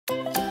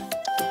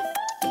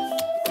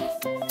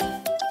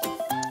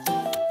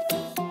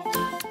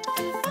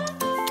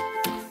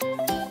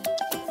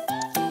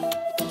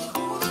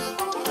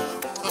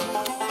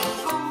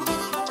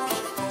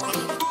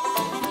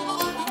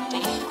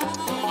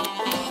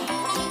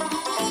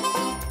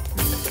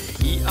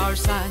二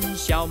三，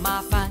小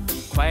麻烦，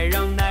快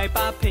让奶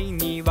爸陪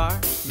你玩，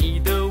你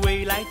的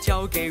未来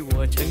交给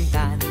我承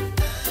担。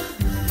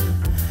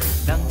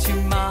当亲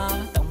妈，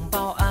当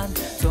保安，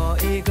做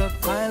一个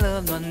快乐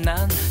暖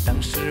男，当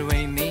时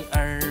为你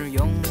而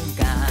勇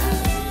敢。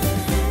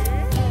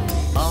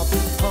马不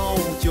跑，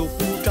酒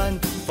不干，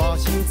发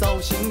型造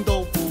型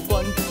都不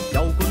管，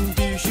摇滚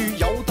必须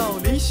摇到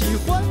你喜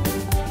欢。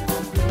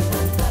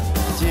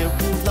借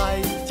五来，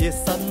借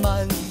三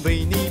满，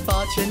为你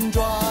把钱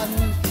赚，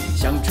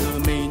想车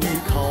美女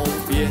靠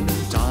边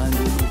站。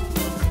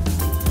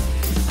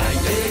哎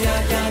呀呀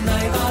呀，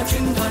奶爸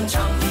军团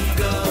唱一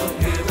个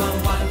月弯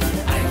弯。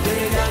哎呀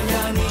呀呀，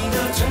你的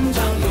成长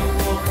有我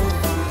不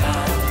孤单。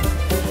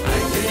哎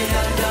呀呀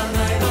呀，奶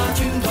爸军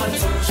团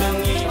组成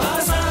一把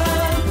伞，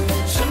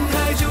盛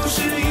开就是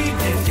一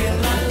片天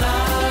蓝蓝。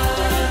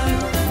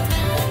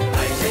哎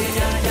呀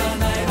呀呀，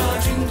奶爸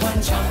军团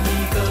唱一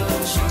个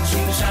星星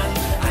闪。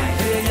哎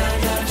呀呀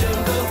呀，这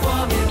个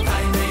画面太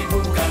美不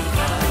敢看。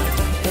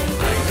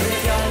哎呀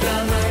呀呀，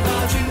奶爸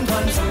军团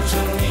组成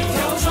一条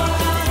船，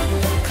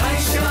开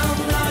向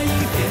那一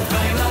片海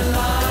蓝蓝。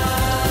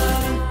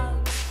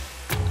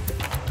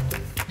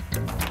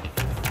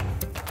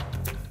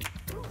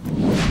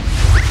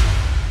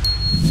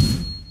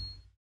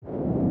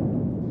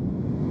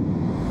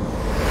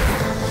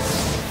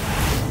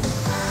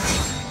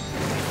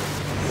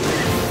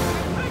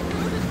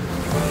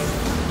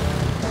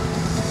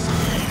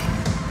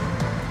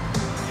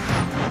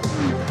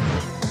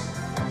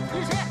你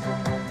是谁？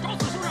找死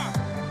是不是？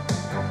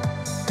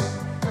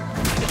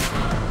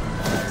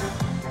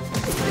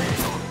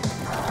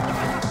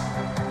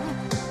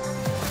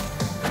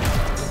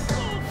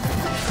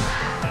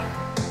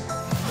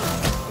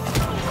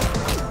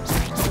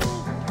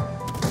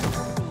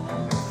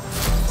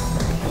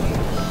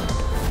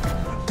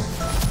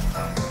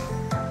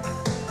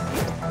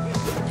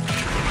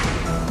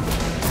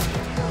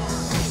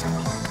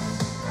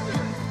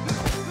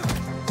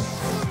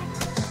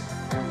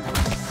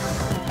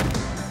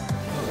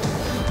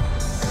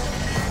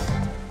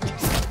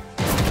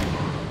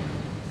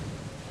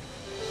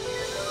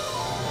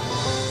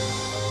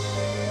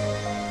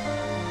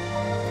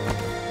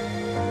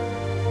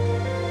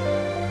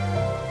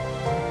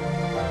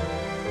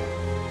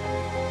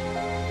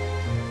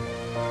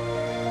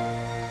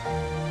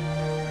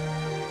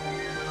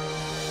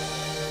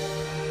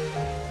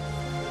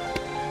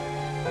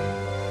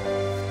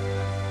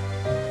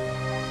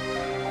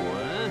滚！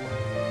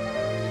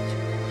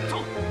走！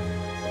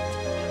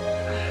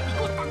你给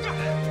我等着！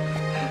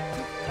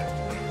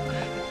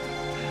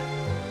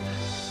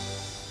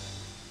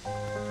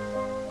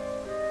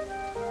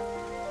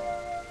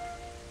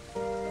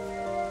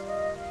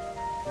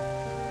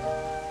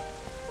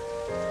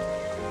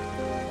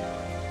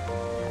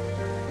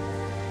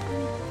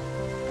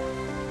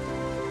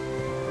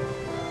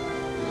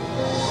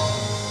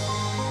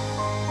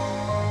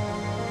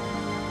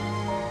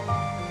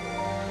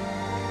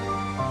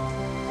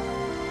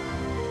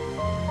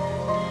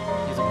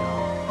你怎么样？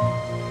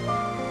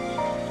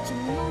怎么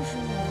又是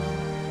你啊？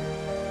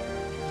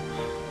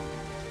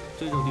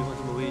这种地方这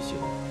么危险，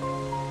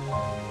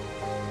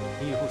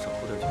你以后少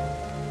喝点酒。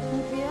你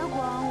别管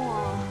我，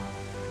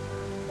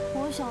我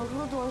想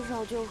喝多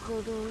少就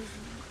喝多少。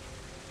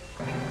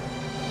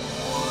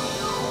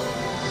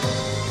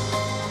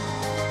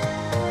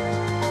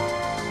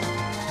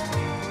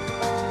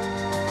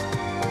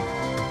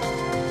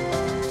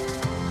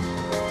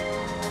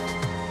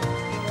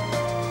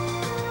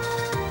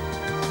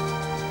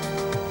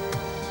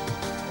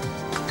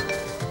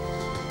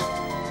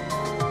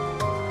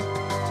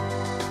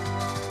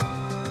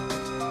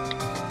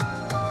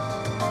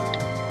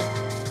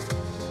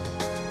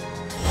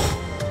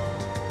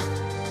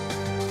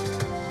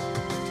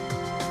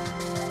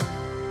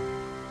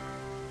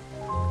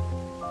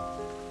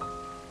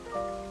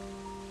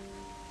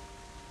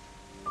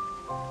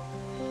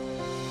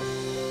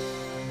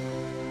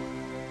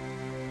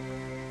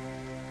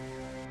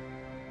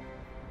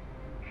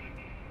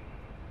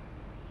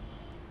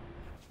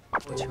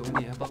我求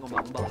你帮个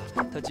忙吧，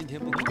他今天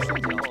不肯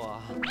睡觉啊！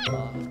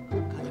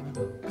看见没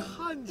有？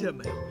看见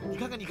没有？你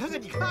看看，你看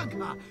看，你看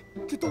看，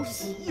这都是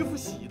洗衣服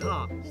洗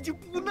的，已经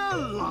不嫩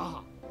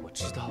了。我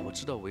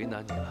知道为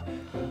难你了，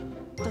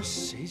但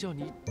谁叫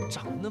你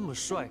长那么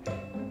帅，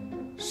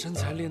身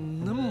材练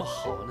那么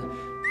好呢？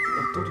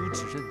要独独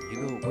指着你一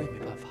个，我也没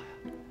办法呀。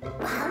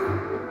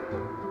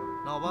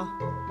那好吧，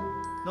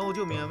那我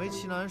就勉为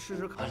其难试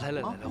试看。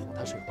来，哄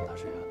他睡啊！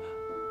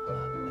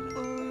哎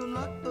呦，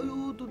来，哎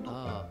呦，嘟嘟，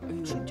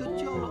睡觉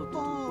觉了，嘟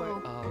嘟乖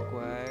啊，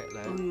乖，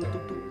来，哎呦，嘟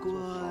嘟乖，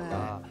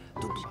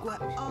嘟嘟乖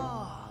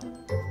啊。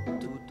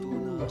嘟嘟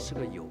呢是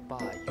个有爸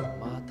有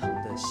妈疼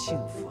的幸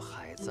福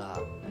孩子啊。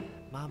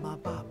妈妈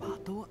爸爸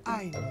都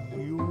爱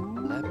你哟。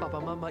来，爸爸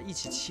妈妈一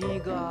起亲一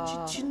个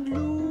啊！亲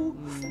喽。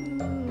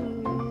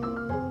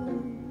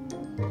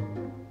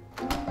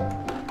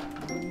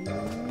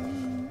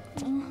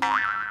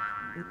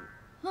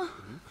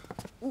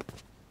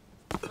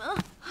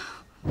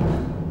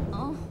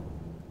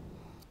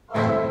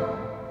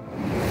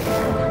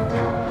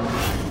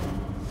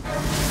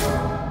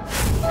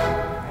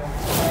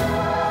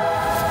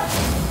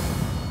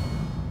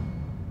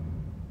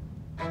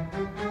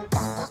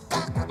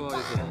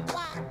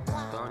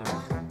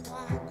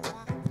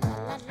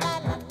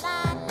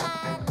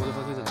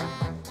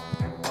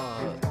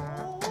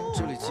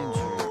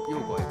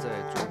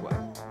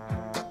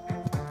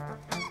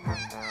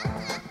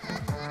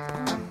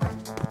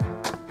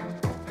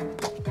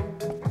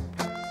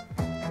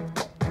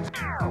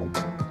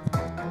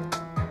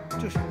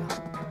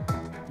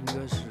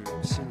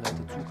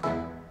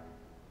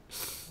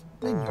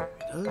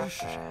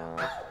是谁啊？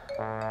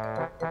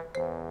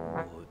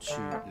我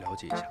去了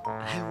解一下。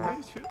哎，我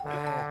也去。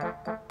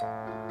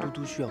嘟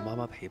嘟需要妈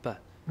妈陪伴，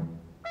嘟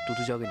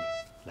嘟交给你，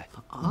来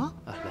啊，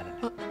来，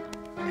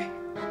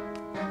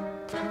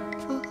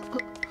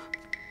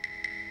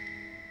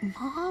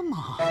妈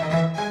妈。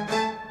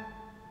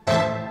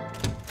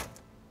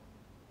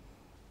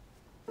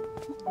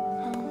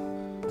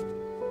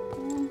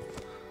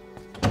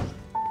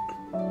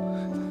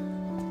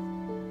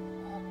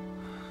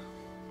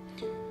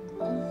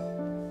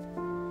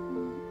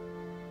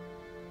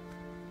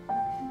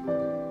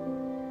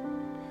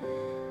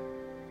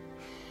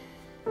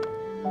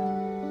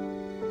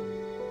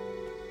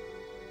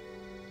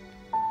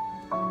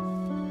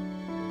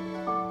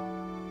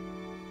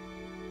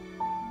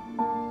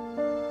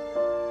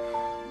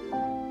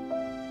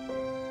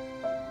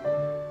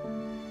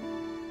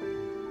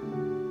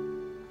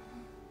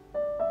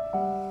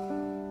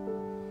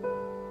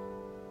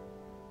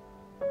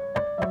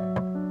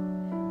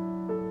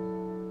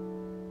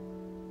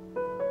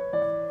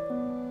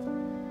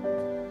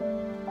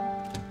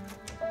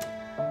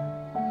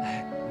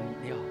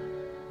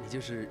就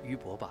是于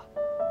伯吧，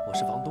我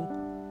是房东。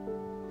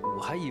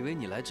我还以为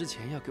你来之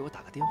前要给我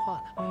打个电话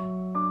呢。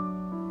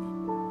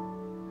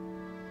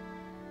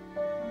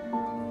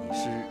你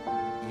是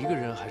一个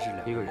人还是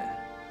两个人？一个人。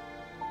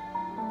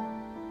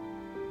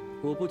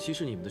我不歧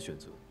视你们的选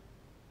择，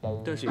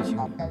但是也请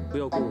你不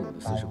要过问我的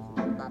私生活。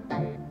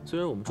虽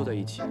然我们住在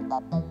一起，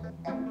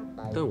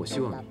但我希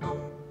望你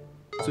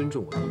尊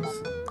重我的隐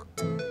私。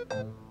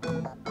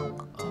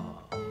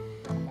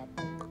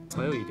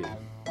还有一点。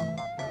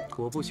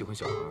我不喜欢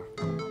小孩，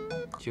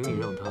请你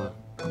让他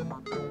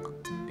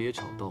别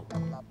吵到我。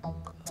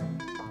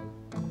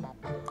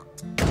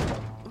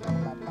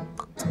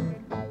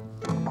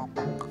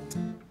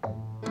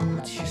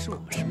其实我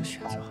们是个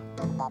选择。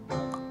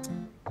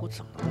我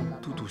怎么能让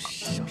嘟嘟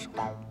小声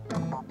点？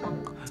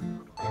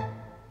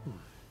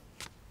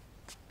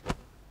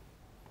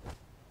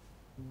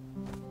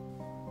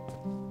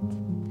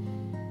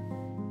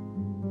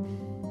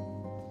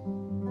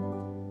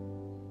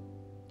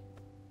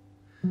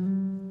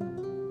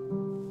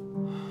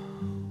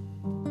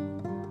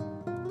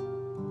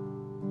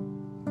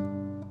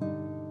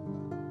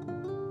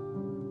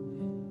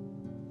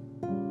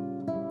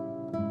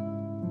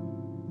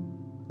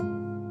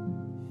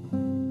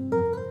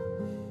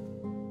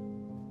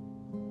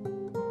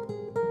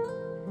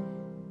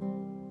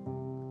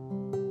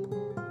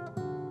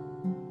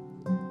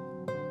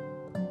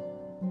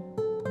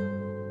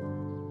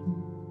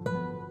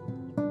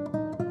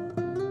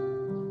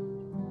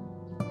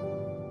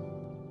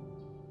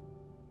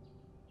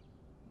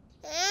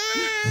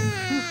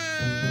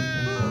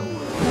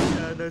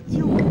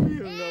救命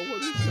啊！我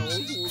的小祖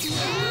宗出来，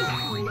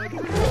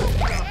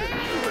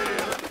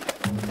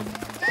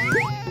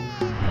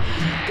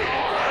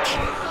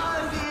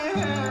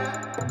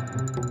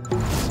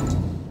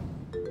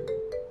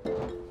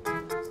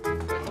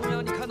东阳，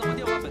你看到我电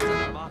话本在哪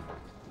儿吗？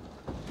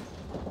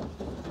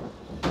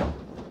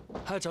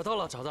哎，找到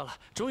了，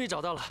终于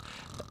找到了。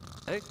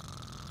哎。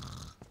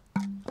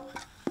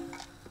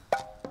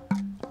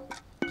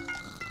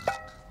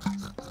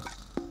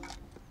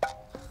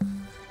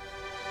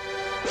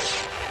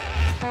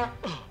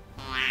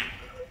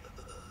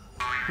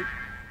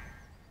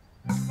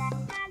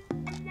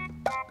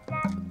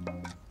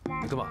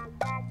你干嘛？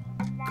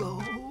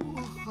狗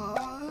喊，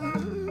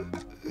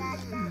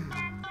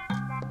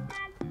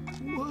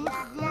我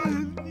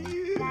恨你！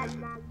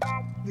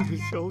那个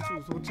小祖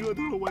宗折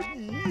腾了我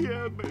一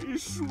夜没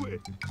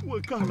睡，我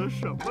干了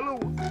什么了？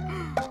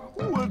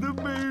我的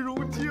美容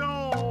觉啊！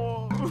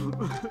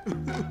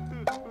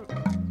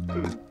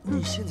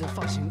你现在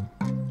发型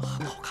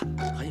很好看，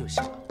很有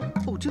型。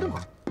哦，真的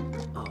吗？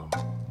啊，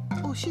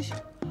哦，谢谢。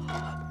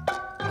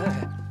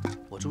哎，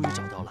我终于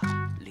找到了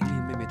玲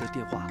玲妹妹的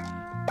电话。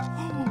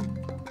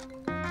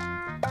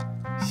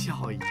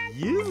小姨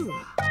子，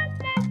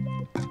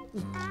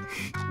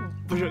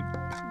不是，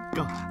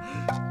刚才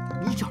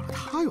你找了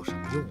她有什么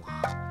用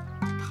啊？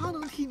她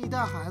能替你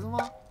带孩子吗？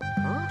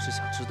我是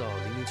想知道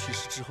玲玲去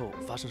世之后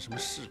发生什么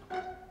事了。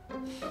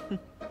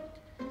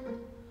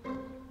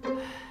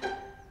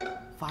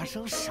发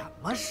生什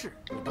么事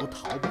你都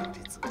逃不了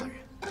这责任。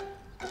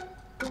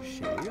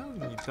谁让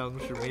你当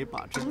时没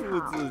把持住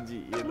自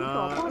己呢？您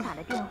所拨打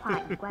的电话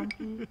已关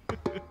机。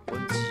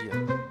关机呀！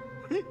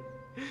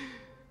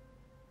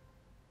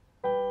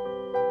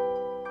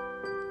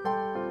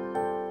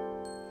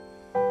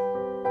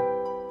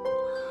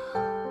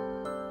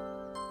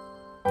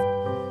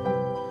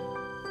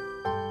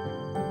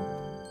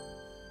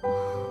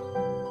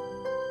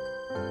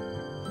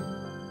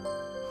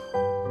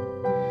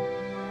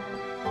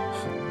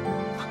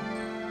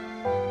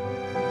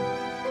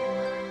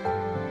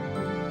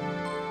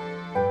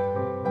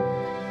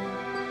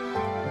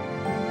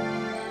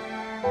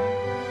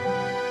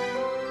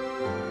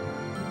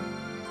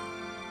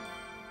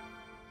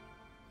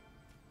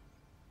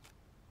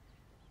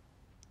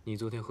你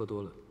昨天喝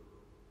多了。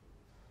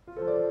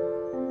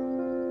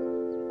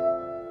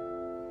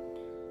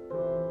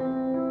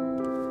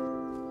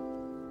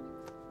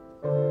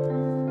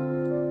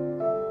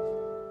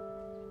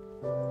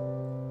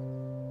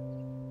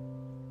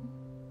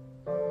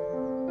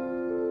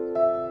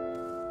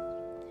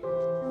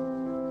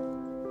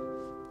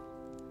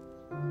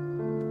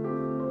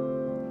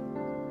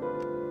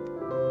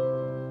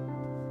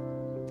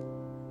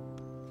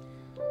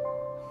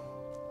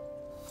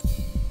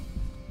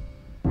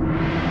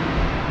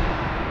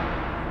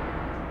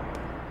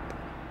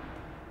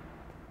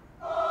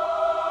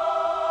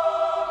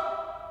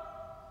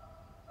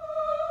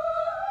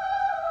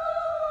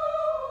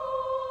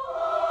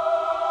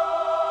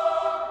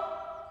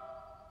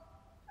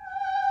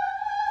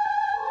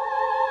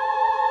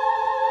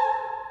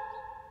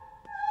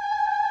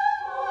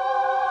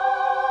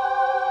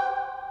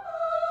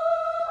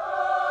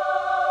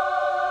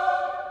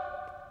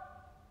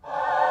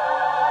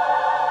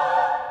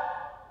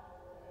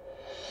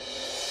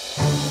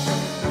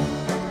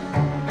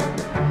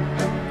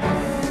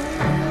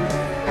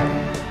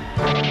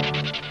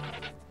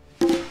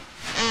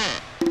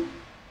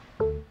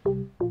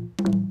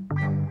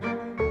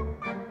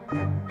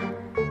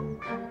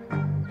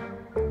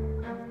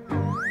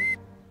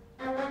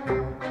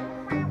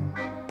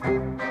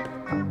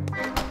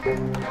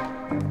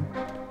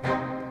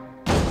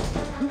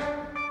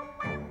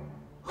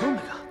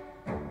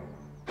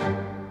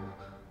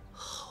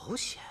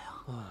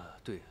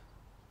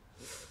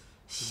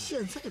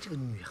个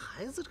女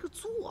孩子这个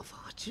做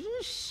法真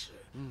是……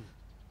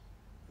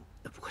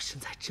不过身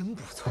材真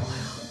不错呀，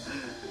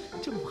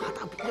这马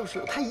大伯要是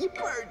有她一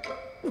半儿……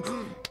回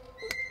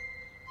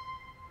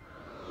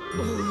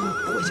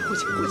去！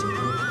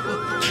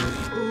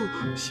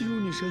哦，心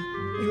如女神，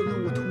原谅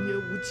我童言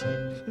无忌。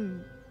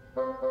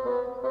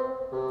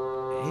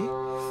哎，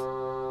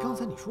刚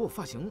才你说我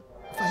发型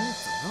怎么样？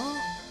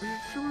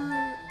是不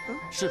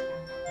是？是，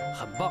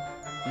很棒。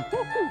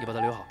你把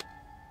它留好。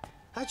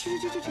哎，去！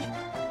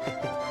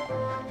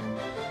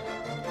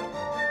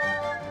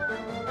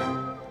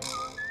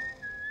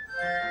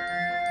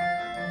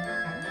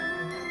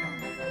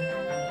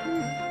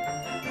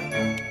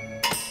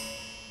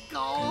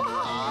高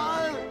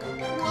寒，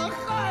我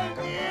恨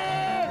你！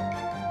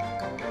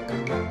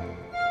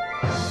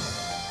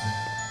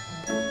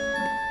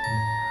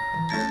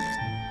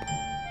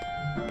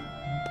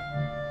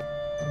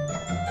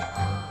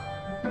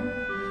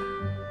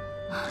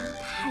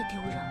太丢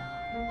人了。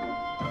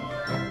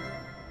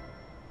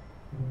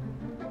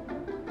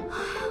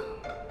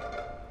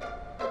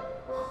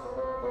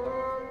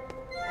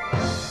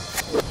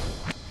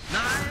奶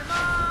妈，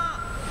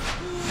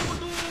嘟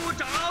嘟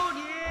找你。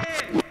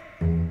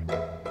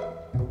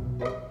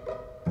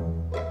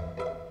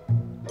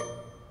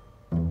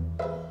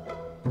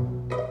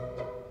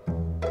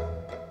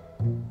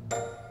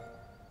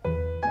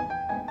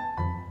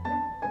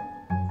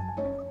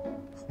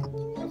你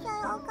们想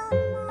要干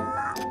嘛？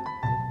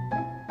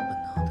我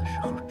闹的时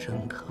候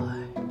真可爱，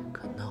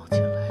可闹起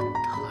来太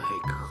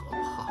可怕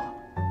了。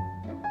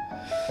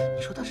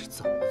你说他是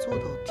怎么做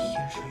到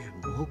天使与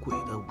魔鬼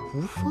的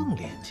无缝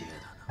连接的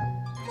呢？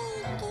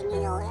这一点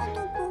你永远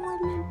都不会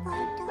明白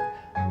的。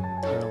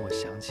它让我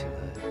想起了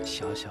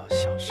小时候。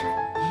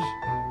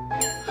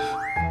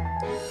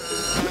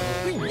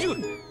哎呦，你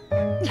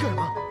干什么？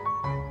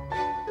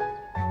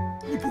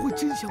你不会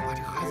真想把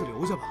这个孩子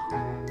留下吧？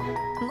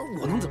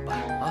那我能怎么办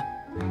啊？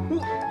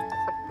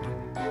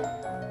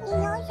你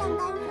又想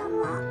干什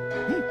么？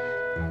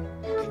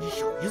给你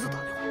小姨子打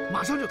电话，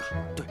马上就打。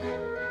对，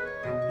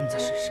你再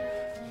试试。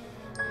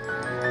你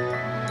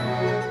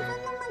们就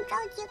那么着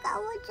急赶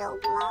我走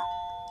吗？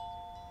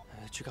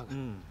去看看。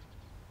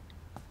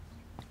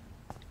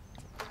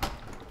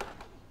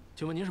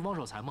请问您是汪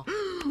守财吗？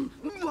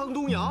汪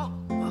东阳，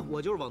我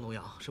就是汪东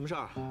阳，什么事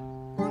儿？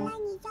原来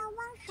你叫汪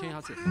守签一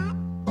下字。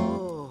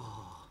哦，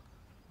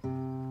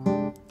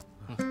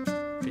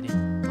给您。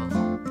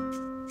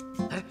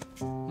哎，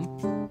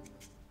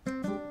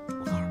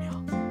我告诉你啊，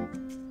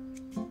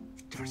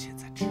这儿现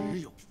在只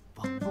有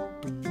汪东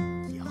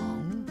阳，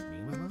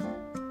明白吗？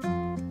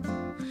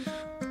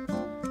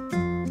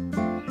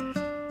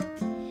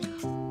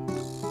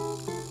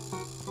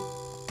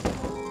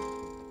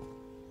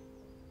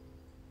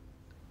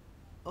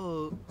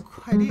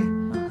快递。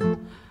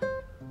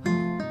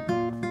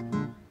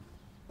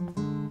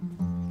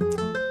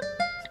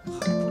还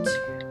不接。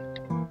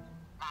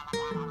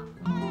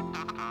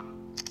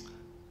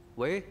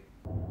喂，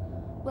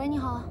喂，你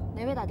好，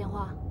哪位打电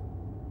话？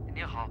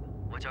你好，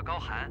我叫高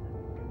寒。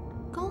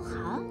高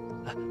寒？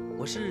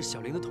我是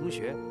小玲的同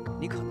学，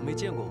你可能没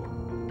见过我，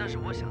但是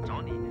我想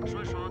找你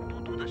说一说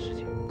嘟嘟的事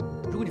情。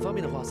如果你方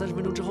便的话，30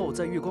分钟之后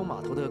在月光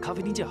码头的咖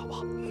啡厅见，好不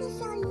好？是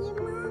小姨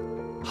吗？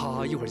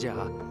好，一会儿见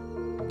啊。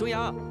东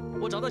阳，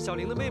我找到小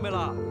玲的妹妹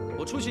了，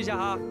我出去一下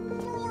啊。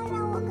就要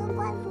让我跟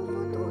关叔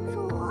叔独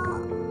处啊。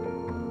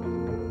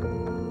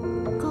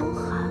高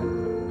寒，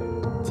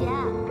姐，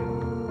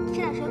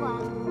吃点水果。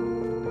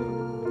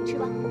你吃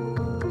吧，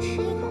吃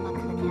一口吧，可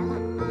甜了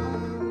啊。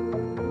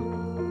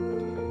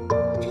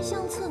这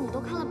相册你都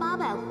看了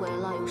800回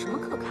了，有什么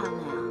可看的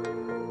呀？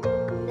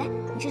来，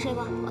你吃水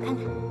果，我看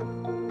看。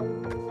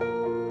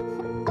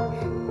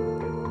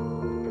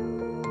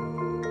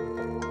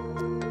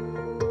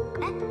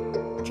哎，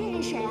这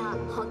是谁啊？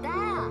好呆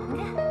啊！你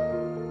看。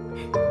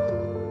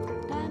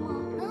呆吗？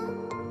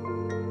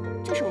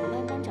这是我们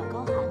班班长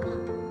高寒呢，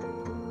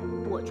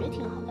我觉得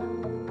挺好的。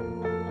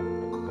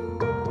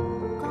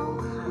高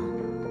寒，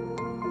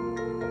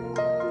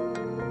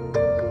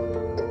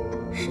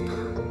是他。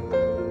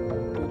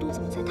嘟嘟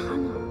怎么在他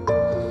那儿？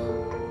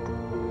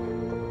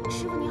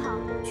师傅你好，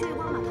去月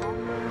光码头。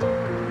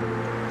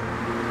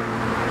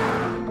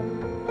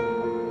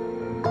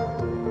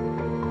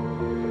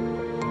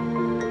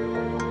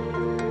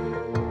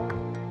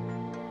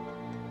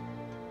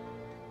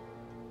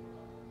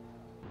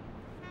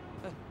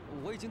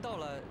我已经到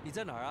了，你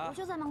在哪儿啊？我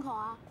就在门口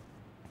啊。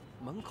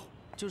门口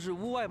就是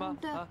屋外吗？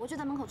对，我就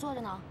在门口坐着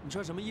呢。你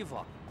穿什么衣服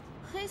啊？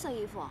黑色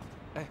衣服。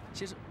哎，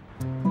先生。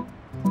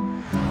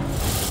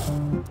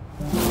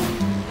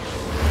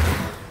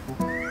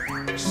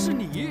是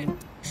你？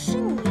是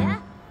你？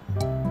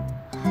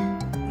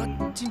那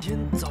今天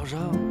早上……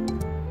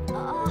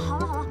好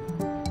了，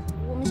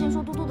我们先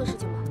说嘟嘟的事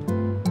情吧。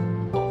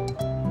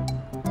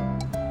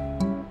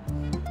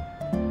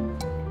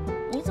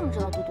你怎么知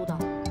道嘟嘟的？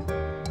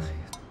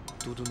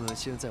嘟嘟呢，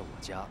现在在我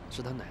家，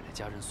是他奶奶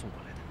家人送过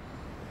来的。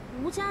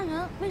吴家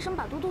人为什么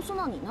把嘟嘟送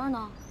到你那儿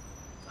呢？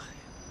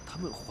他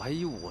们怀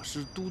疑我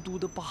是嘟嘟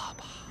的爸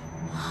爸。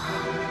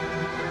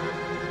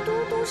嘟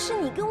嘟是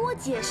你跟我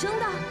姐生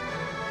的？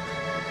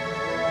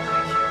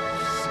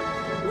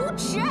无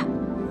耻！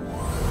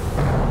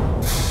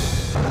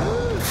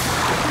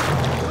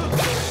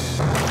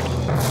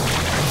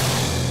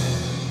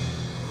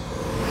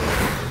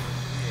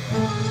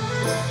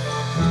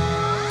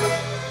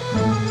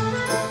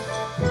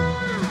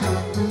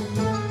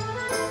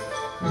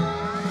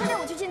快带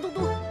我去见嘟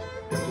嘟。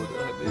我都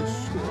还没说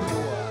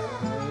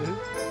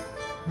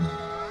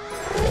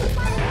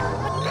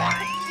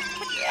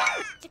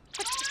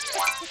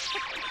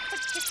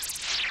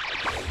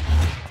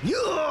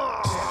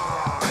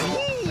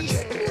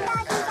你到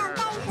底想干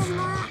什么？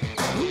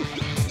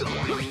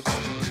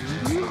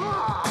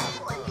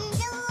我只是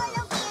饿了，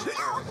别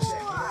招呼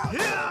我。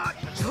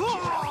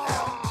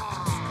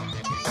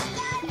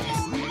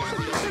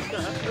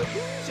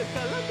想干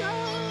了呢？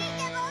你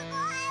怎么怪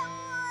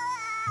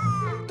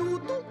我？嘟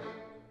嘟，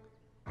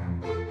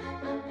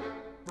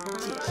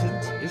健身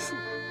结束，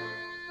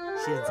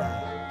现在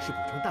是补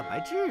充蛋白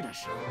质的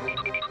时候。嘿嘿，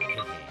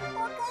我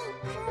可以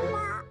吃吗？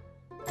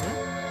什么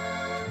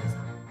意思啊？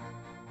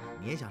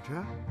你也想吃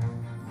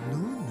 ？No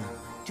no，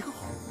 这个好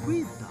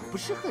贵的，不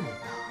适合你的。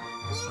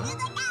你是个大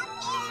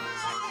骗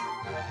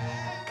子！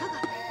看看，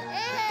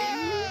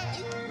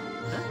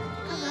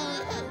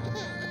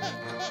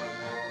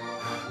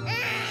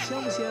香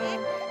不香？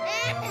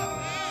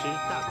吃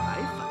蛋白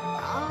粉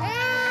啊！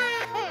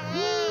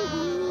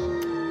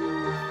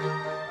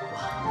哇！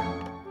你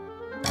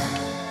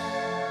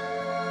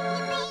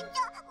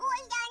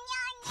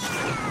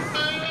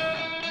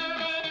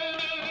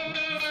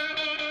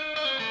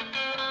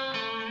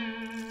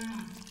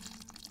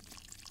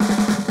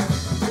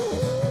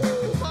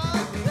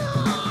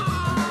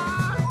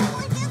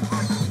闭嘴！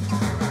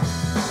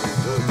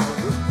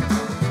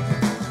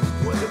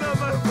我想尿我的蛋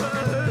白粉，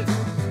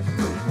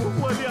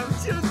我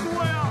2000多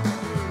呀！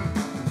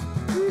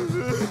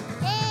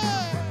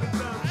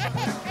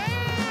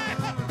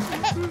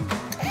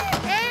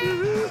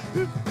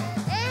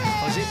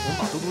放心，我们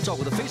把嘟嘟照顾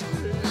得非常好。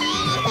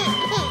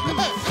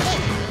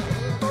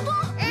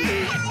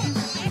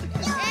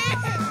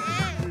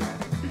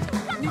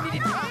你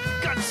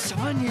干什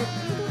么你？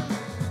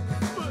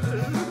这么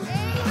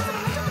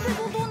对嘟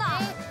嘟呢？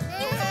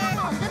你们怎么绑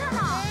着他呢？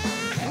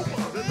我绑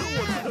着他，我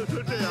怎么成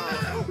这样了？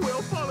我要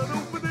放了他，我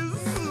不得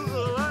死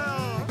了呀！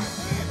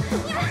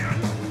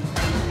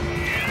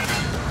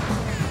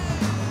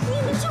你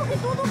们就给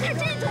嘟嘟看这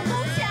种东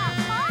西啊？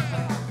啊！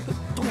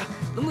东阳，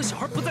能不能小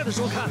孩不在的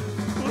时候看？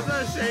不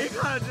在谁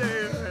看这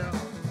个呀？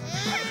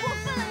太过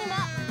分了你们！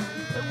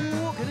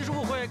我肯定是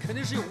误会，肯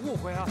定是有误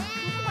会啊！不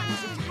管你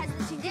是不是孩子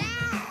的亲戚，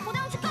我都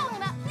要去告你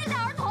们虐待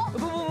儿童！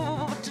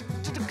不，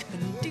这肯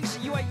定是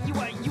意外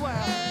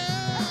啊！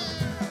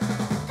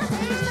他怎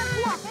么一直在哭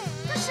啊？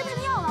他是不是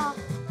尿了？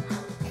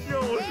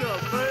尿什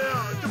么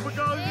呀？这不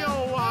刚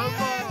尿完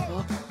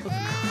吗？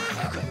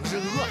可能是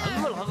饿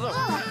了。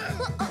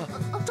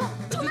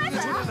冲奶粉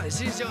啊！冲奶粉，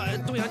行，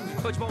东阳，你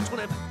快去帮我冲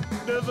奶粉。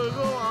奶粉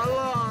喝完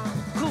了。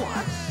喝完？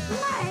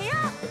买呀！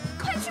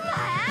快去买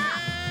啊！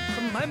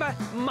买，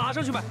马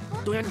上去买。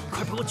东阳，你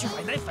快陪我去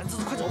买奶粉，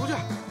快走过去。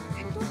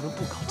你们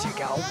不搞这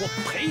个啊，我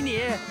赔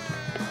你。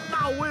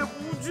那我也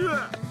不去。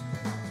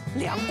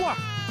2罐。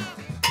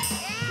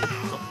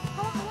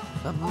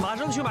走，马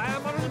上去买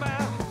啊！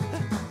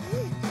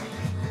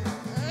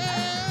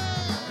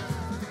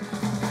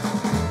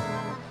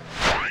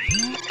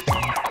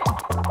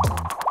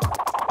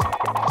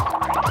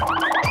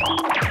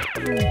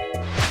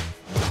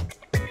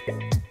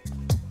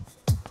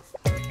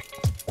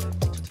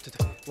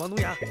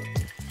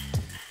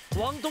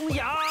王东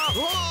阳，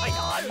哎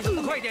呀，你怎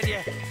么不快点？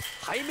你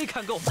还没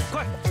看够，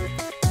快！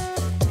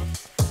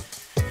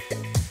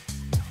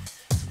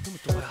怎么那么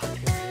多呀？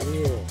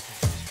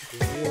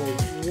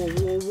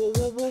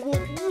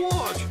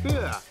我去！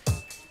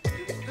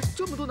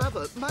这么多奶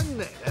粉，买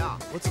哪个呀？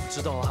我怎么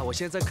知道啊？我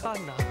现在在看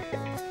呢。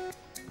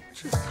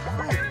这太……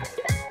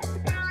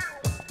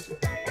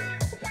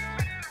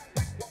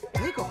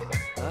那个，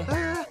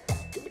哎，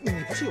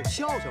你不是有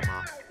笑笑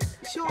吗？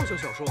笑笑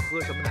小时候喝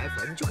什么奶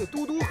粉，你就给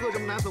嘟嘟喝什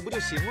么奶粉不就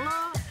行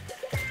了？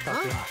大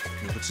哥，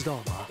你不知道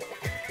吗？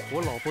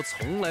我老婆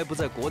从来不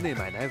在国内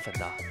买奶粉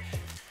的，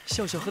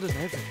笑笑喝的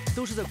奶粉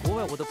都是在国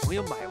外我的朋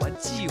友买完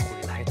寄回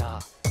来的。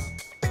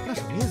那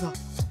什么意思啊？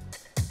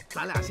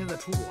咱俩现在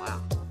出国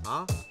呀？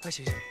啊？哎，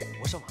行，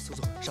我上网搜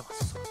搜。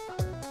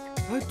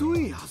哎，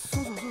对呀，搜。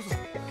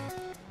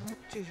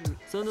这是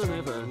3顿奶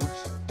粉，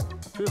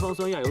脂肪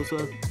酸、亚油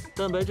酸、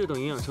蛋白质等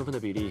营养成分的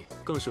比例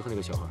更适合那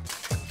个小孩。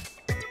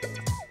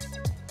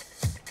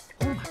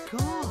Oh my god！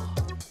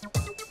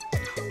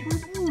 他们不是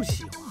不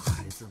喜欢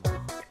孩子吗？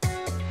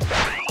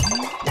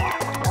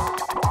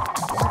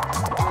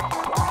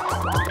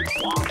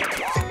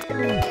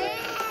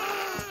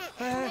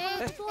哎，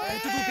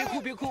嘟嘟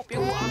别哭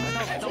啊！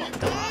买到了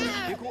啊！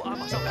别哭啊，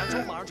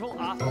马上冲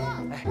啊！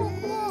哎，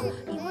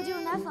一会儿就有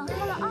奶粉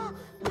喝了啊！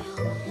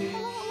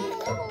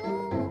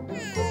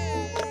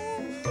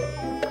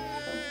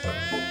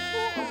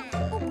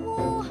不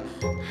哭，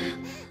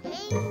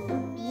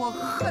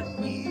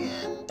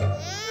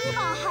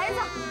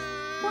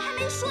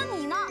没说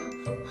你呢，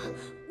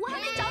我还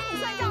没找你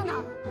算账呢。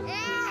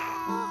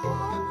好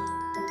了，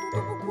嘟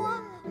嘟不哭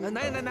啊。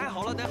奶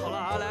好了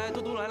啊！来，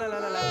嘟嘟来，好，来，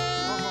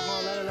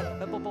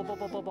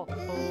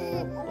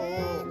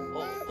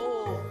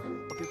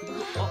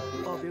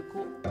抱，别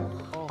哭，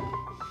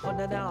喝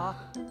奶奶啊，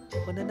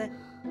喝奶奶啊，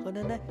喝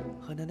奶奶，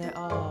喝奶奶，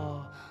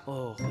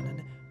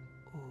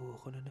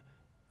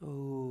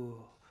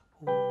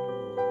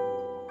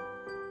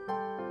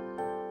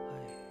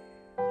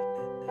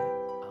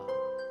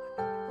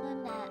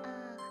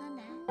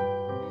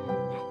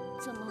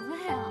怎么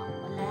喂啊？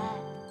我来，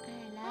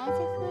来，再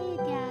喝一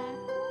点儿，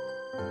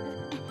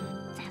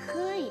再喝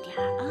一点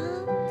儿啊，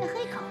再喝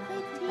一口，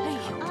哎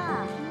呦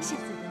啊！现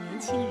在的年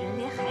轻人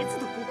连孩子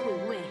都不会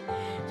喂，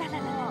来，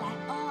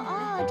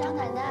找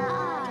奶奶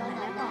啊，奶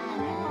奶抱，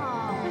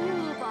哎呦，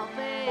宝贝，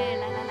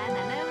来，奶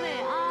奶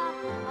喂啊，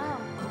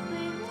宝贝。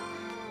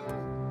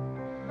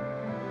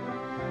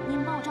你们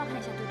帮我照看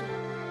一下嘟嘟，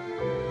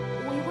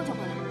我一会儿就回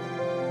来。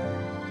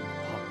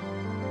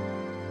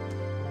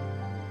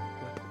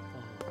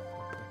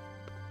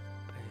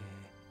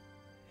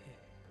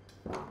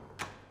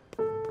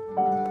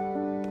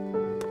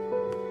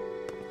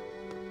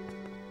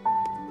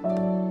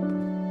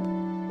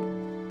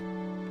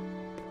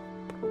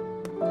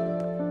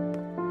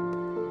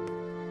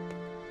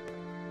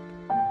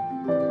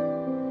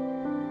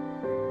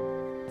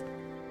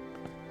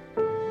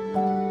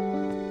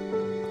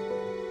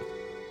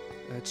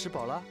吃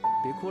饱了，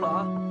别哭了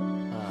啊！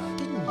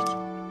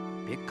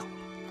别搞了，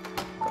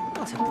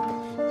刚才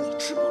你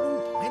吃饱了，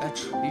我还得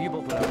吃。于宝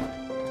回来了，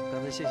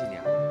刚才谢谢你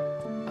啊！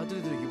对，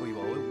于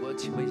宝，我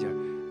请问一下，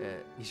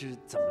你是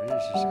怎么认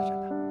识珊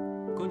珊的？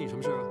关你什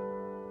么事啊？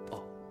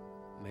哦，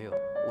没有，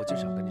我就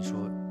想跟你说，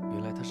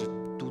原来她是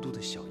嘟嘟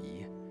的小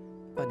姨，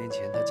半年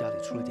前她家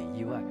里出了点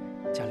意外，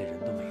家里人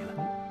都没了。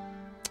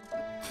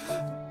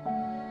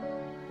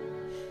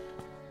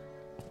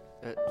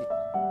哎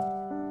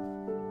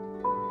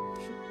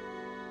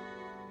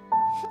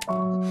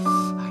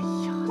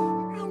呀，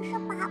还是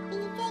爸比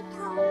最疼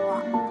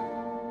我。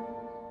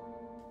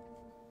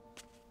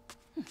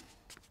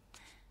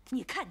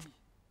你看你，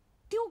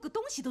丢个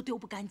东西都丢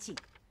不干净，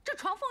这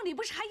床缝里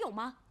不是还有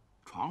吗？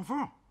床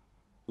缝，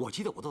我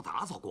记得我都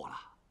打扫过了。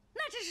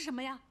那这是什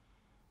么呀？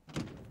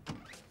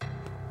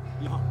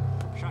哟，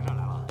珊珊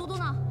来了。嘟嘟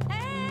呢？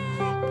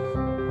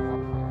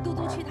嘟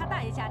嘟去他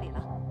大爷家里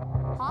了。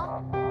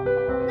好，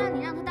那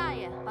你让他大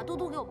爷把嘟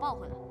嘟给我抱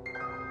回来。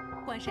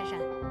关珊珊，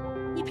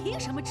你凭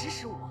什么指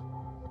使我？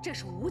这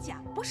是吴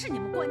家，不是你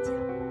们关家。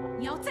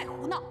你要再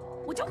胡闹，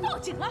我就报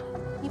警了。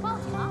你报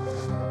警啊？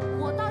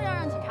我倒要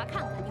让警察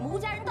看看你们吴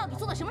家人到底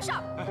做了什么事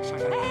儿。珊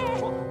珊，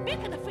别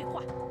跟他废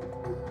话。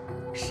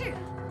是啊，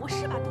我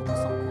是把嘟嘟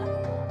送回来。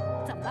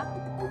怎么了？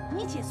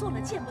你姐做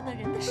了见不得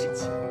人的事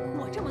情，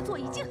我这么做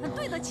已经很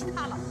对得起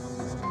她了。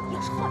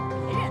要是换了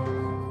别人，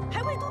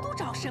还为嘟嘟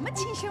找什么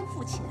亲生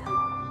父亲啊？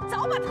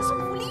早把她送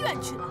福利院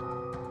去了。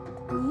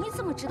你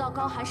怎么知道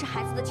高寒是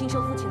孩子的亲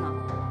生父亲呢？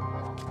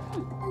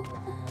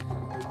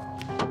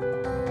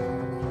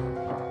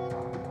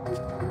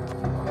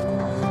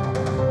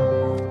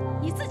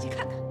你自己看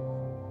看。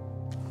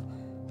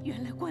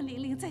原来关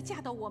玲玲在嫁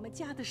到我们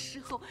家的时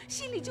候，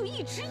心里就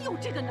一直有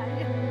这个男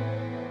人，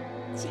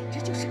简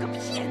直就是个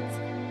骗子，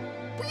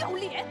不要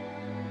脸。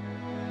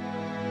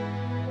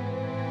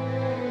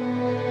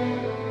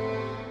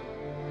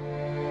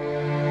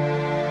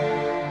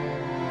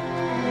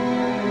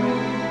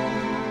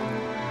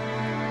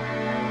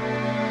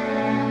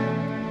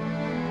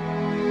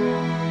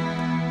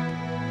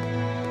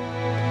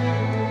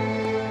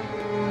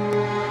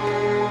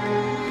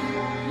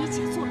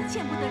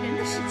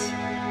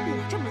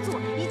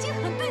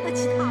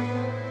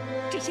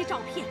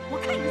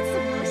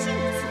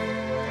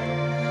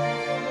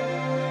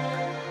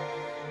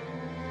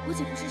我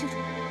姐不是这种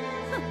人。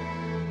哼，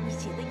你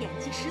姐的演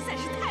技实在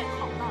是太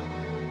好了。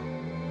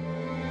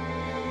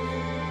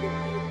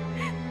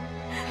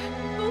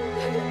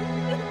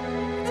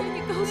姐，你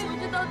告诉我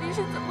这到底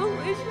是怎么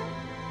回事？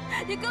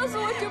你告诉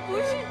我这不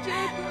是真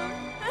的。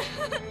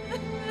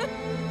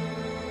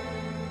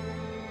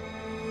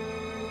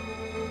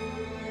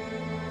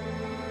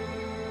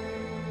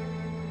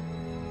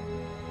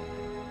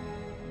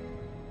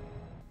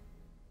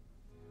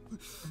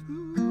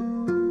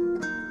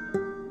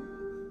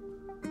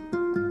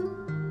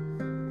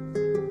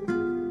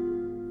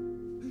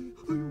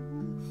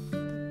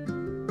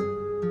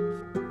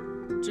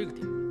这个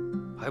点了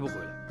还不回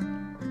来，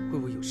会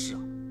不会有事啊？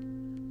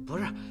不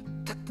是，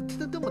他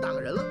那么大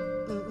个人了，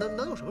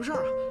能有什么事儿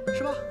啊？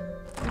是吧？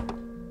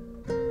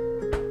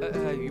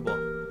哎，于伯，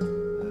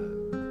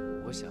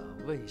我想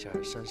问一下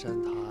珊珊，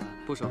她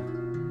不熟，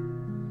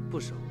不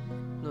熟。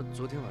那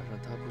昨天晚上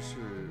她不是？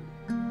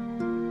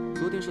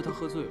昨天是她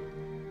喝醉了，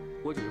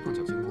我只是碰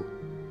巧经过。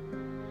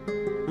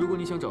如果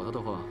你想找她的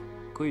话，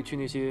可以去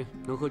那些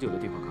能喝酒的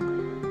地方看看。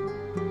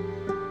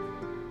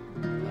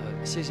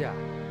谢谢啊。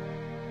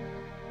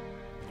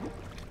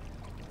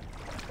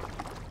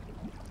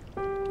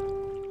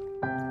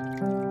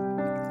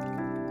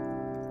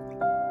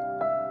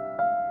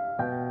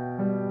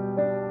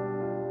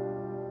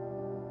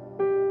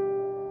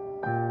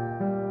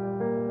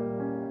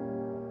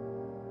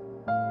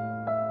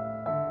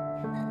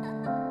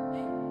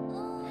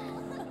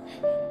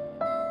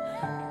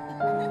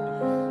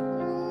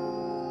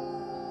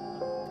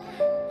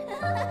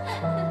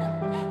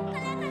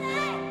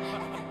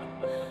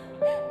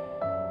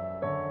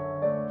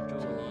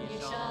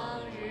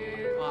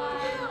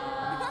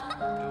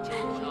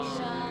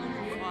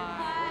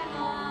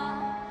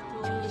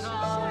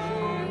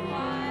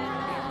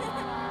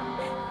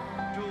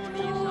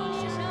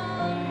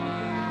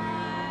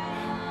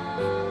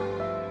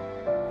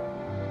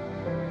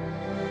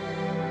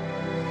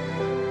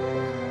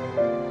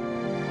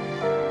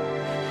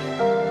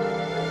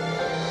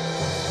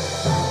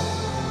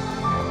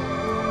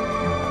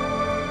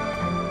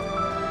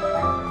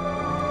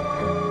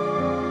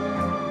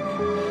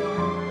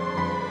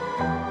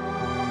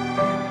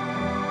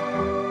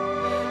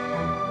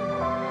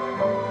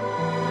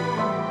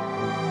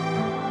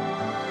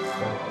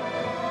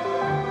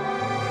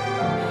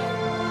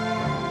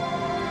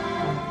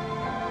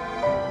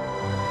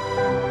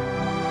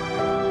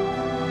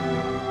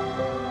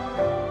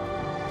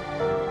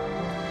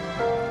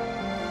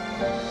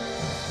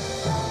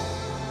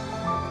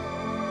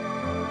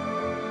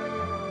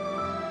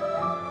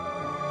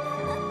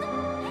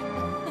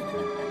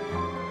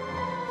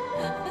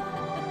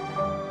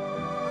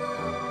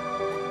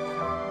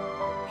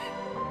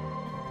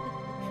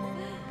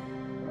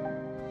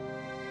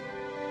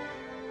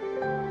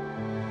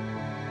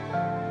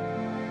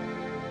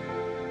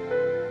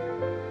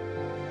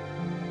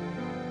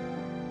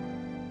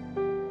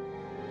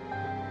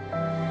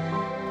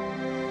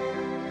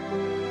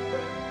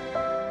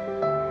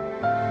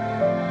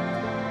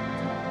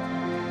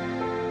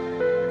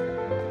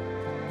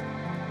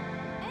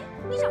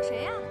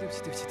不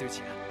起，对不起，对不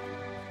起啊！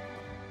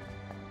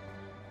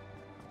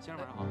先生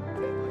晚上好。哎，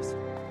不好意思。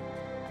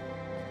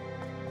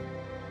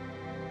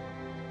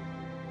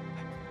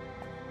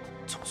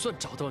总算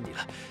找到你了，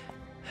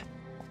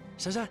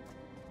珊珊，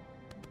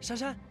珊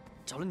珊，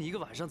找了你一个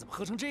晚上，怎么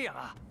喝成这样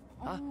啊？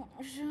啊，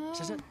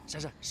珊珊，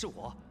珊珊，是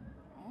我，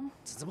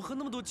怎么喝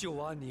那么多酒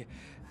啊你？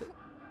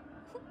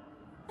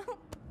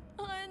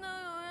还能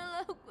有人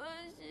来关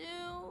心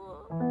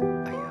我？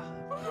哎呀，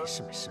没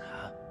事没事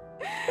啊。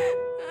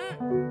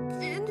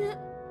今天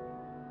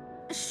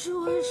是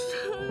我生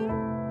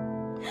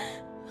日，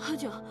喝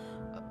酒，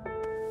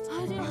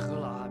喝酒，别喝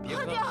了啊，别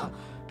喝了啊，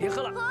别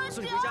喝了，我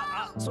送你回家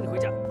啊，送你回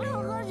家。不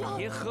要喝酒，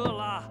别喝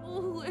了。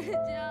不回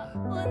家，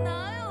我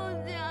哪有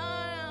家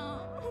呀？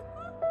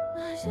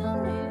哪像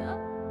你啊，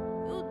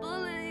又多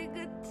了一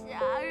个家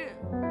人。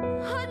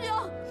喝酒，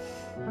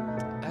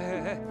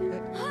哎，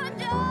喝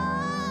酒，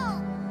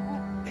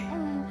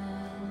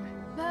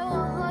陪我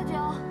喝酒，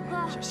喝。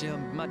小心啊，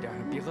慢点，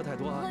别喝太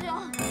多啊。喝酒，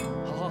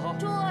好好好。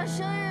祝我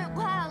生日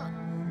快乐，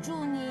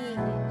祝你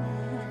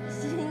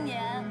新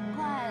年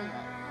快乐，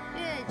越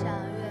长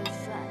越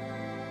帅。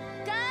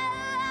干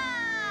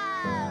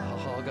了！好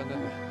好干。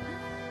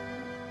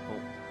哦。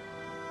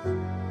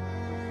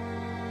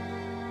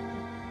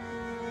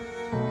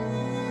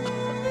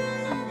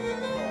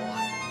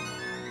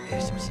哎，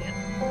小心！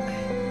来，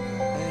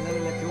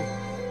给我。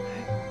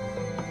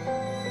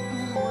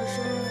我生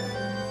日，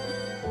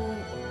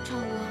你唱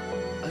歌。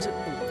啊，这我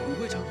不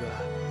会唱歌啊。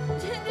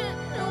今天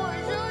是我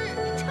生日，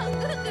你唱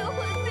歌给我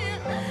听。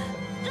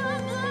唱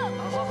歌。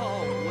好，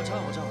我唱。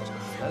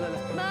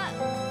来。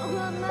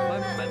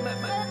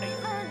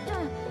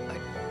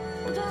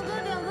唱歌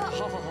点歌。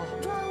好。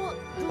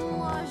祝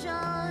我生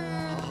日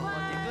快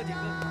乐。点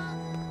歌。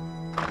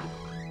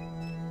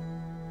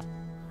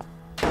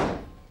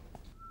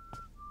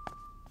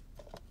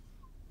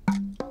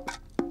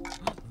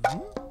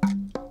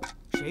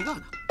谁干的？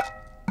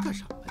干什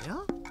么呀？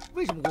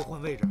为什么会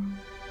换位置？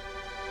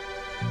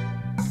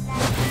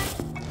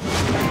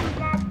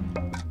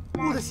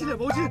我的洗脸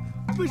毛巾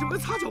为什么跟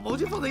擦脚毛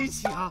巾放在一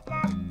起啊？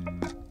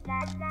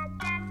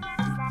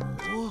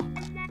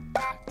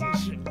肯定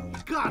是你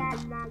干的！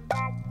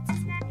自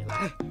从你来，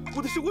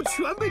我的生活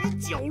全被你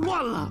搅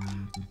乱了。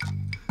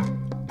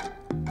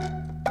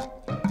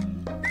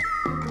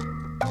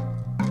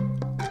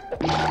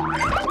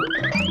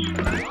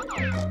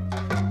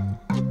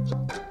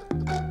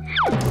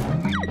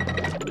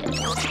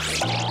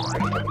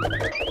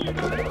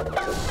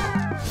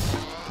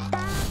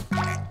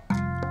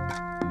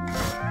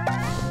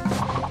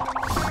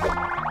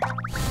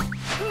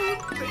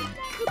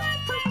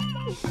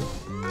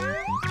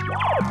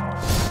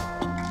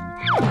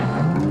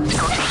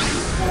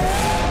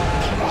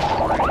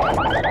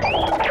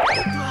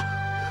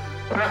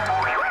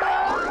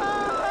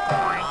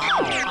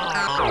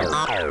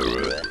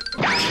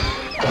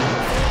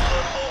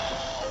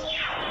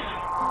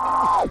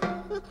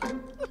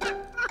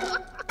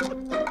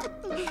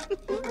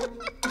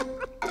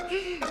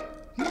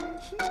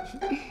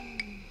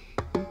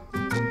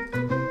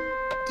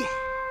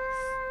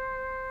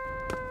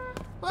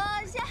我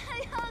想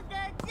有个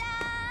家，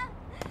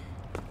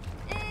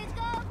一个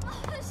不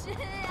需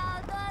要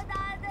多大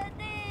的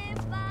地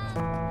方。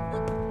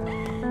在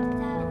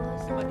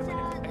我想家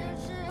的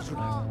时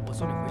候，我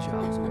送你回去啊，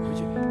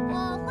我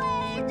会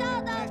找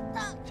到他。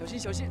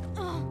小心！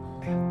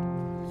哎呀，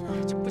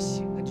这不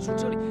行啊！你住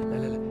这里，来，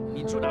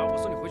你住哪儿？我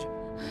送你回去。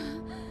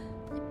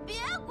你别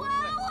管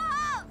我，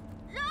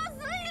肉死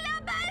1两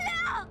百两。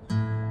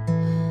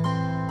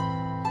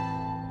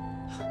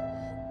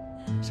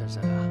珊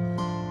珊啊，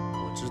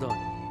我知道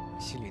你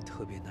心里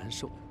特别难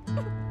受，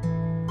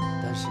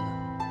但是呢，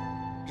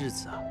日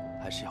子啊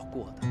还是要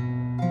过的，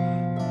你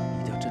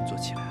一定要振作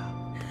起来啊！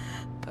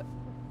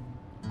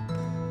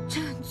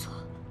振作？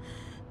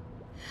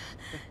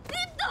你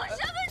懂什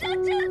么叫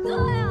振作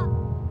呀？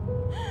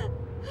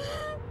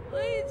我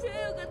以前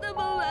有个那么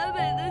完美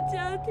的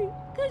家庭，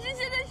可是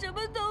现在什么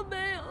都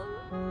没有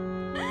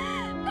了，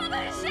他们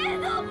谁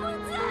都不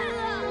在了，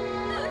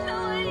留下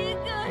我一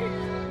个人。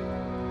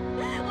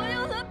我用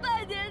了半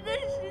年的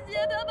时间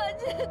才把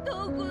这些痛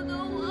苦都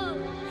忘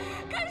了，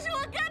可是我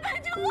根本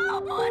就忘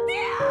不掉。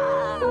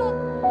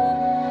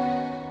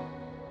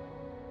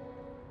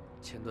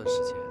前段时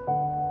间，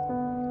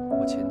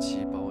我前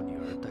妻把我女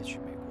儿带去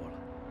美国了，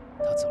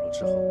她走了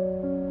之后，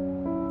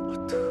我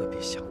特别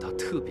想她。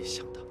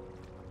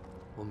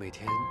我每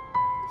天就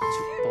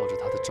抱着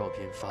她的照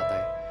片发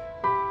呆。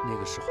那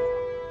个时候啊，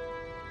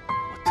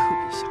我特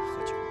别想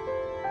喝酒，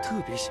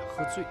特别想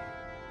喝醉，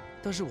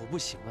但是我不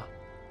行啊，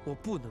我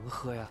不能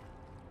喝呀，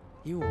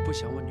因为我不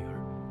想我女儿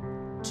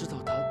知道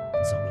她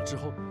走了之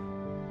后，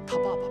她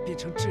爸爸变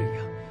成这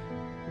样。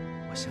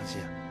我相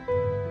信啊，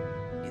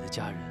你的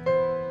家人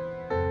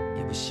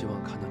也不希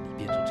望看到你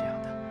变成这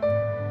样的。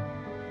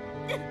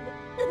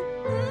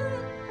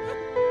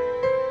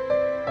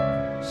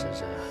珊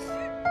珊啊，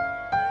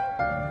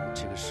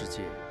这个世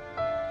界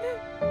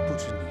不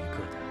止你一个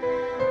的，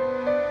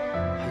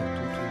还有嘟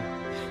嘟呢。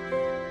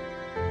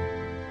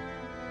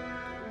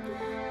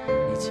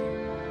你姐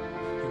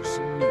用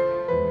生命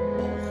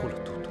保护了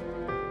嘟嘟。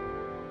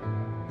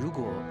如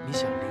果你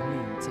想玲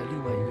玲在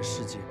另外一个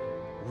世界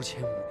无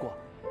牵无挂，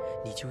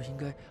你就应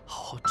该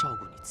好好照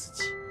顾你自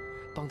己，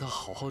帮她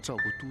好好照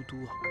顾嘟嘟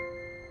啊。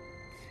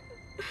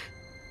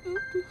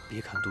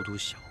别看嘟嘟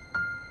小，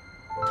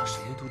她什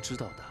么都知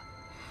道的。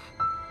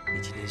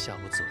你今天下午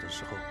走的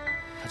时候，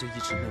她就一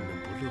直闷闷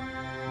不乐，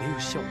没有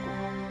笑过。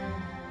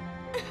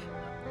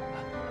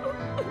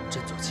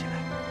振作起来，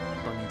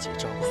帮你姐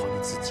照顾好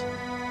你自己，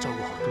照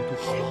顾好嘟嘟，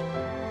好不好？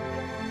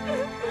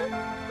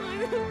我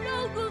能照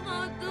顾好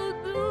嘟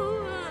嘟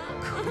吗？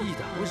可以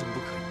的，为什么不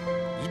可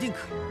以？一定可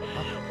以啊！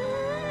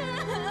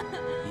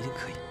一定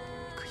可以，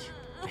可以，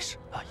没事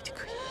啊，一定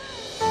可以。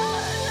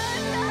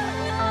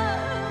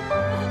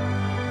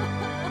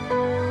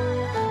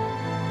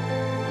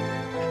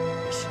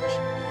没事没事，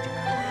一定可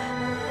以。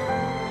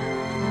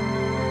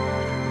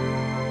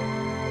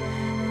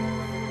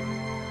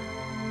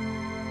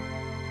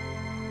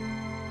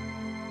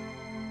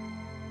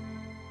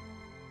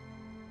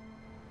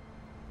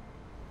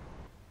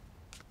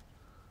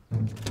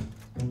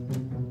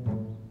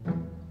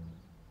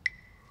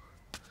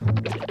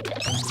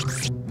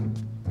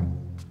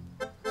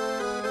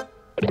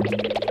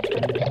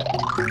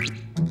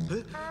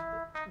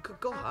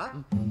高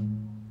寒，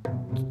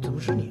怎么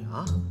是你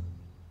啊？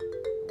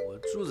我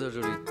住在这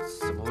里，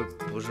怎么会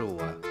不是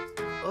我呀？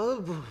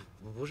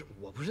不是，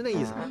我不是那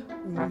意思。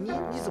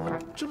你怎么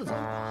这么早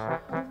啊？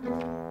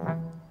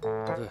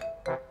对，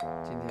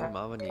今天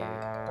麻烦你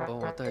帮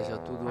我带一下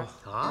嘟嘟。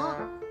啊？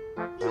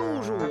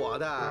又是我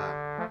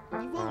的？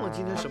你忘了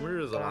今天什么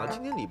日子了？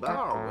今天礼拜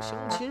二，我相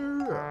亲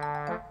日。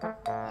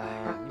哎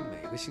呀，你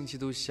每个星期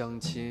都相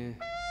亲，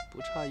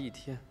不差一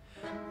天。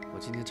我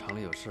今天厂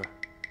里有事，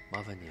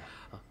麻烦你啊。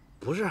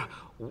不是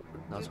我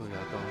拿错牙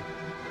膏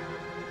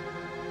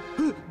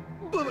了。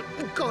不，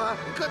高寒，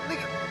看那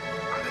个。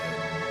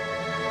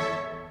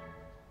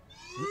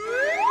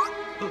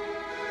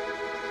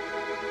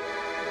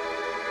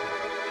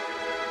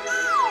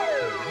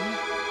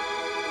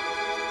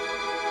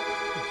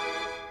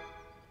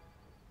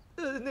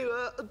那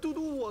个嘟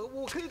嘟，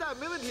我可以带，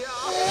没问题啊。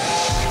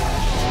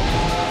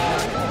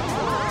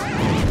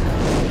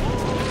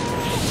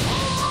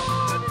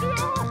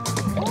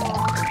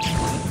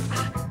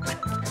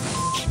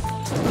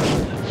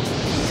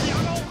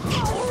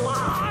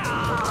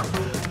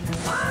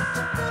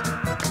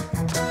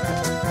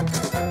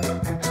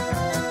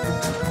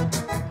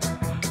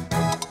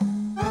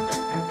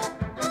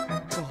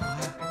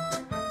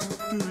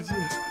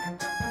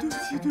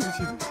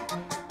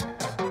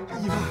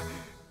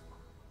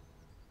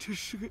这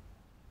是个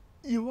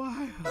意外啊！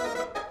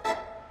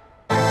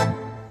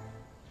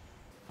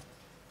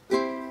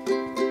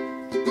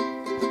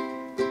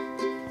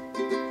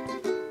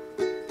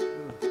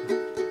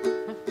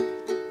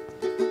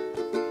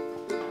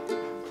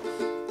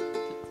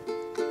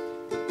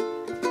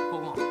国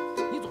公，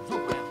你总算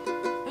回来了。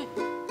哎，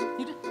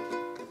你这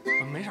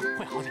没事，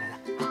会好起来的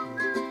啊。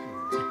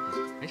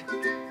没事。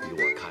依我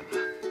看呐，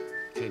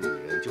这女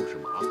人就是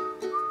麻烦。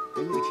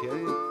那个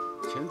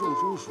钱钟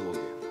书说过。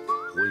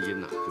婚姻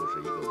呐，就是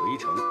一个围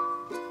城，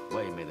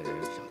外面的人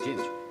想进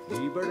去，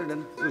里边的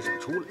人又想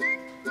出来。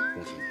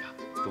恭喜你啊，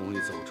终于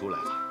走出来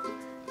了。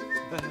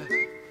哎，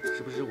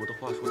是不是我的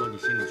话说到你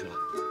心里去了？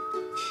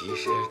其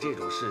实这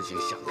种事情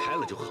想开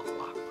了就好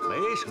了，没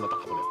什么大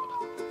不了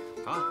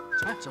的。啊，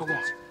哎，国公，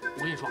我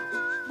跟你说，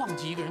忘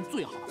记一个人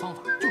最好的方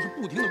法就是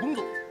不停的工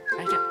作。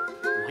哎，这样，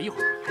我一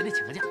会儿还得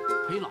请个假，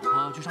陪老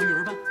婆去上育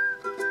儿班，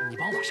你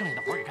帮我把剩下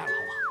的活也干了，好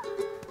不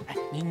好？哎，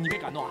你别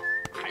感动啊。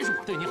还是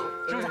我对你好，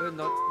是不是？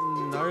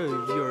哪有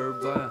育儿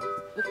班啊？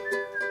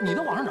你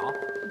能往上找，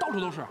到处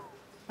都是。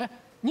哎，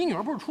你女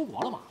儿不是出国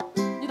了吗？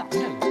你打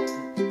听这个吗？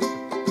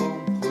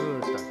帮朋友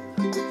打听的。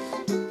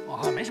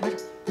哦，没事，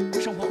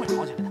生活会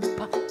好起来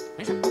的啊，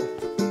没事。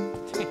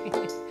你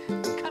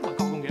看把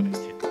高公给委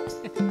屈。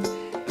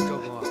赵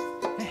公啊，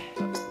哎，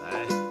来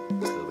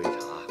喝杯茶，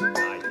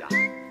压一压，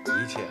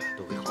一切都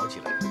会好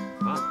起来的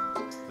啊。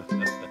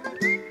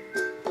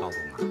高公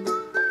啊，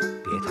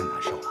别太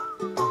难受了。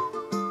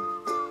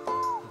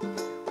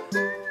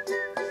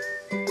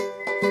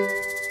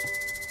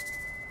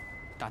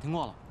打听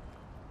过了，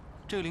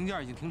这个零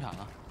件已经停产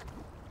了。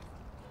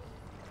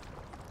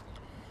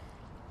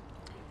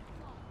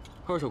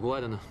二手国外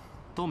的呢？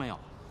都没有。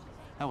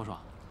哎，我说，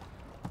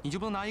你就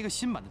不能拿一个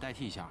新版的代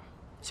替一下，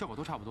效果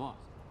都差不多。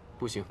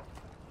不行。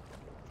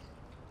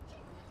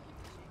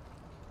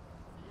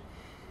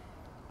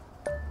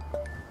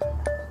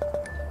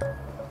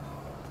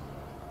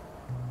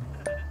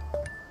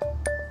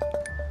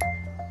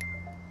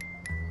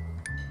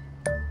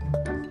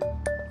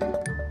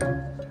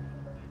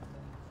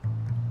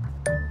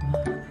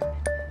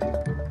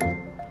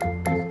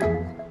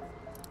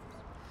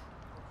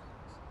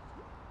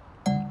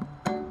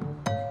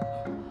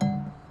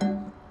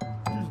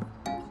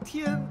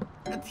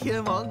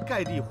天王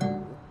盖地虎。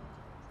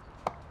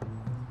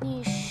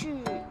你是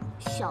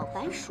小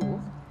白鼠？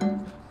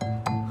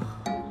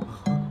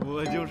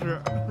我就是。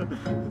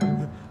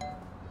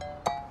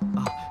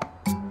啊，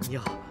你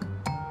好，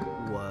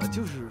我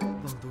就是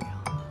望都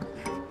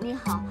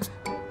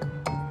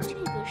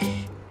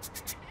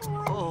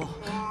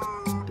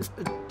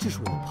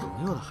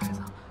友的孩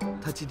子，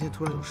他今天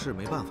突然有事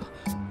没办法，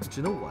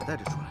只能我带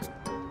着出来。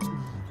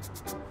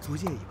不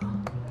介意吧？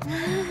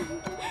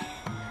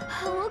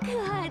好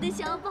可爱的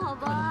小宝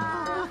宝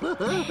啊！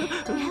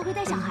你还会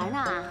带小孩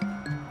呢？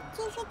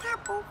其实他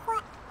不会。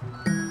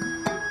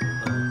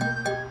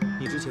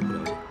你之前不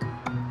了解，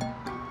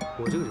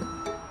我这个人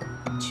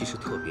其实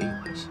特别有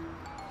爱心，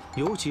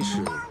尤其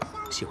是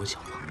喜欢小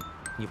朋友。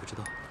你不知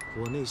道，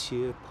我那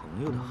些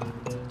朋友的孩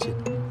子见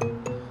到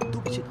我，都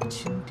比见到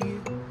亲爹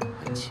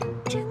还亲。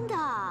真的？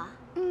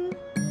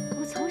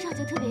我从小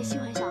就特别喜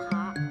欢小孩。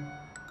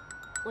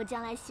我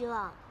将来希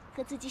望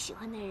和自己喜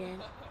欢的人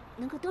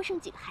能够多生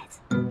几个孩子。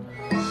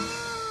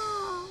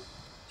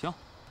行，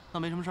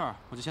那没什么事儿，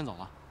我就先走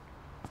了。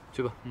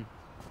去吧。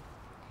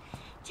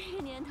这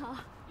个年头，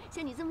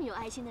像你这么有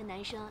爱心的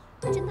男生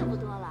真的不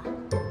多了。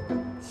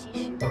其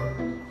实吧，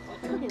我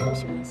特别不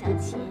喜欢相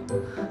亲，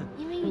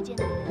因为遇见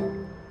的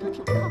人都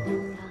挺不靠谱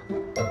的。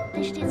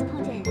但是这次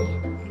碰见你，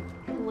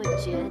我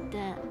觉得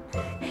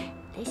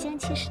来相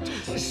亲是正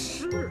确的。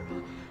是啊，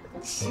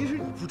其实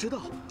你不知道，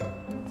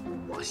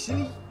我心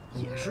里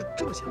也是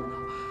这么想的。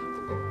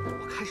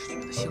我开始觉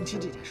得相亲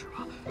这件事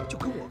吧，就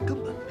跟我根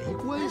本没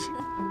关系。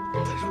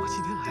但是我今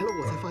天来了，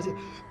我才发现，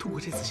通过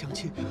这次相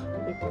亲，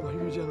我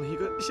遇见了一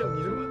个像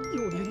你这么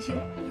又年轻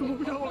又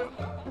漂亮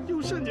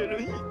又善解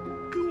人意，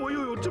跟我又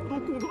有这么多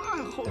共同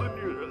爱好的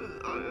女人。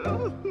哎呀，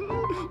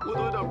我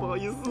都有点不好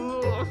意思了。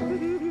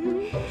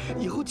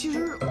以后其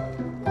实我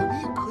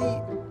们也可以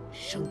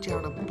生这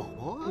样的宝宝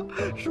啊，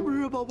是不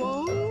是宝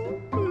宝？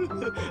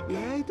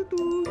来，嘟嘟，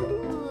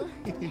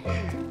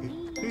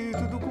嘟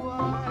嘟乖，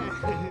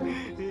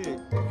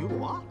与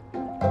我。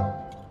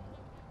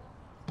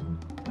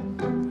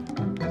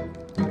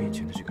你面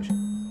前的这个人，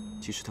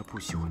其实他不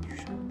喜欢女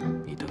人，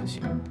你担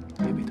心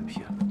别被他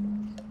骗了。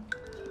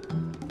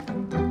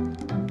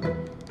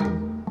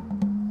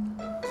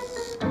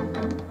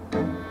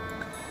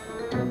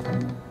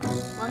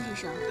王先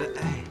生，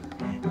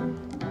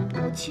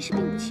我其实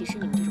并不歧视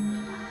你们这种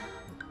人的，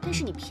但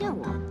是你骗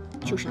我，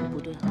就是你不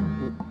对了。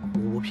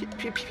我骗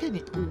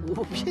你，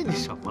我骗你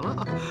什么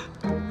了？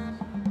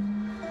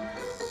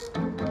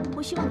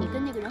我希望你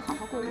跟那个人好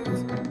好过日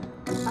子，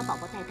把宝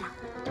宝带大，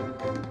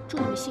祝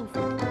你们幸福。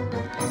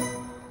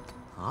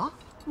啊？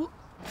我。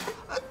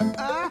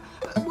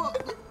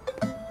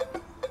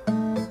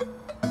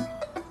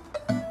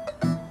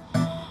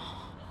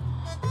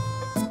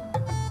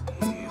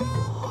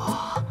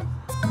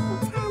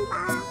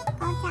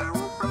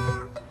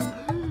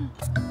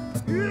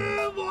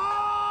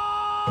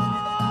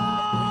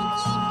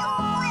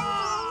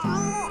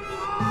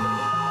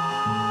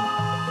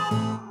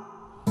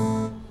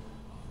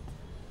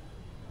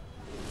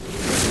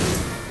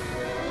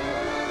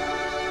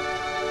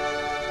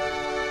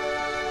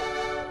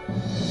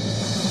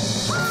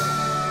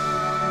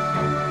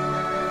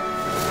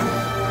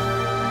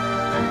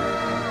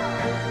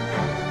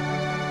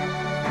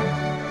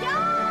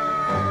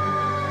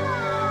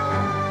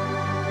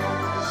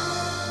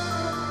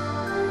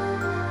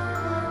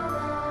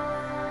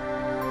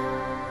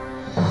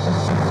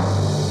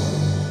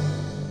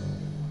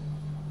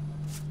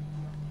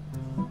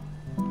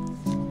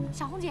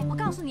小红姐，我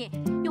告诉你，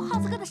有耗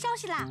子哥的消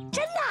息啦！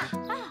真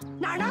的？啊，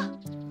哪儿呢？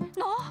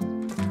喏。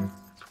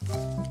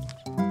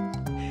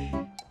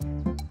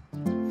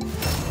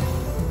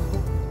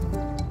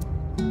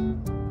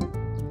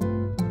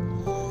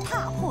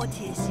踏破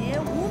铁鞋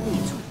无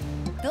觅处，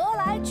得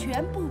来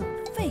全不